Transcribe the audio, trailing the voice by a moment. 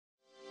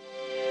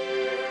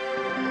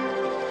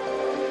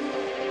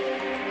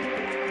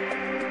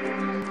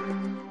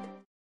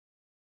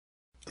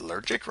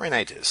Allergic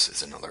rhinitis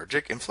is an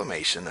allergic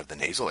inflammation of the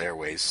nasal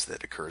airways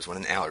that occurs when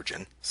an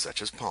allergen, such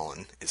as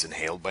pollen, is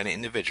inhaled by an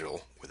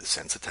individual with a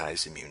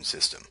sensitized immune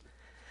system.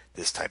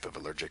 This type of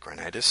allergic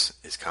rhinitis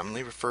is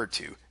commonly referred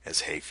to as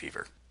hay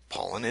fever.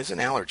 Pollen is an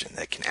allergen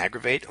that can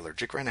aggravate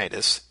allergic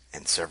rhinitis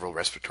and several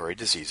respiratory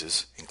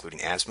diseases,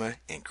 including asthma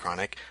and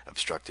chronic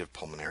obstructive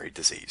pulmonary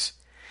disease.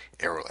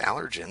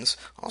 Aeroallergens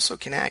also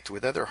can act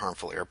with other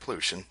harmful air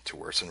pollution to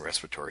worsen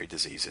respiratory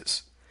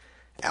diseases.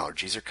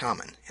 Allergies are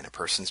common, and a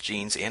person's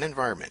genes and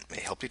environment may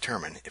help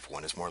determine if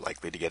one is more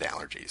likely to get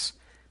allergies.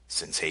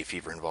 Since hay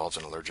fever involves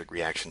an allergic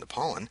reaction to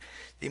pollen,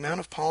 the amount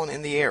of pollen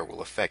in the air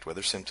will affect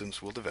whether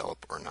symptoms will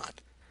develop or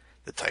not.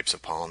 The types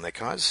of pollen that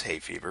cause hay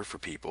fever for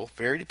people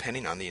vary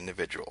depending on the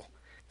individual.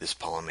 This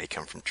pollen may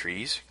come from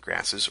trees,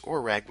 grasses,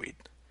 or ragweed.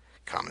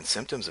 Common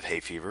symptoms of hay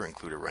fever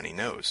include a runny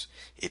nose,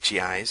 itchy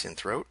eyes and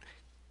throat,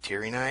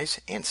 tearing eyes,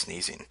 and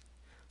sneezing.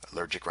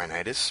 Allergic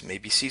rhinitis may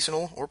be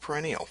seasonal or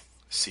perennial.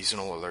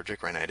 Seasonal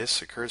allergic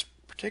rhinitis occurs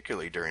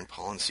particularly during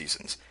pollen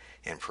seasons,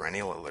 and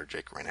perennial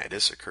allergic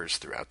rhinitis occurs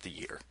throughout the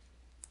year.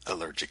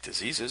 Allergic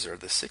diseases are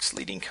the sixth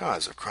leading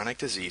cause of chronic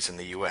disease in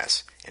the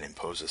U.S. and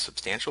impose a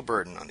substantial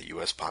burden on the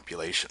U.S.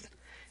 population.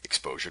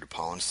 Exposure to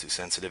pollens to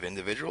sensitive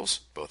individuals,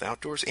 both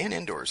outdoors and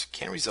indoors,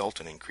 can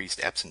result in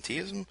increased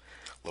absenteeism,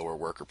 lower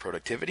worker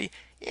productivity,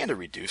 and a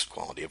reduced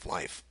quality of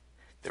life.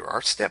 There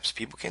are steps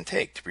people can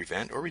take to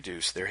prevent or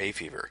reduce their hay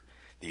fever.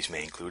 These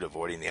may include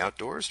avoiding the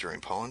outdoors during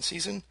pollen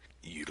season,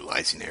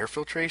 utilizing air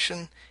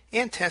filtration,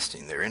 and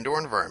testing their indoor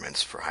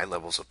environments for high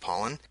levels of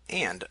pollen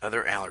and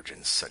other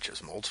allergens such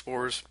as mold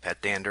spores,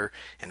 pet dander,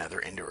 and other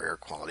indoor air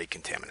quality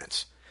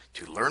contaminants.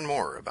 To learn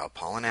more about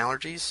pollen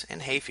allergies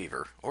and hay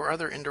fever or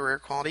other indoor air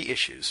quality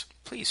issues,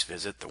 please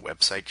visit the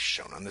website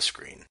shown on the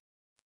screen.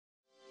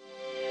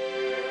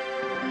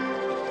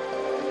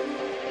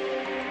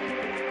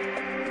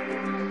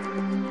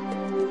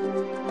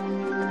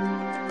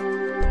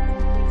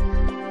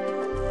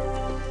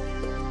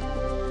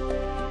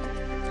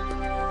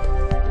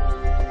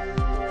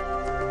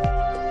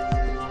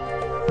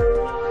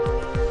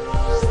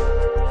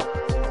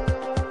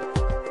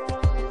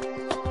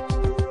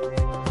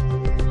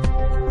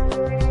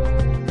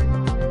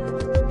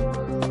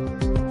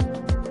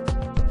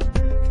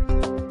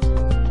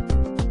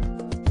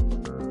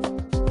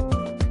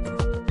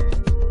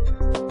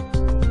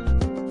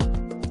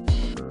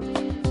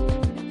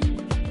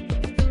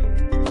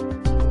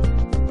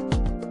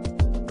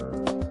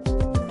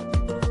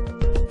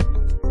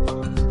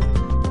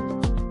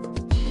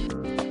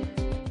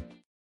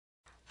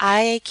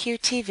 IAQ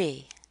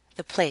TV,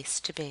 the place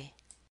to be.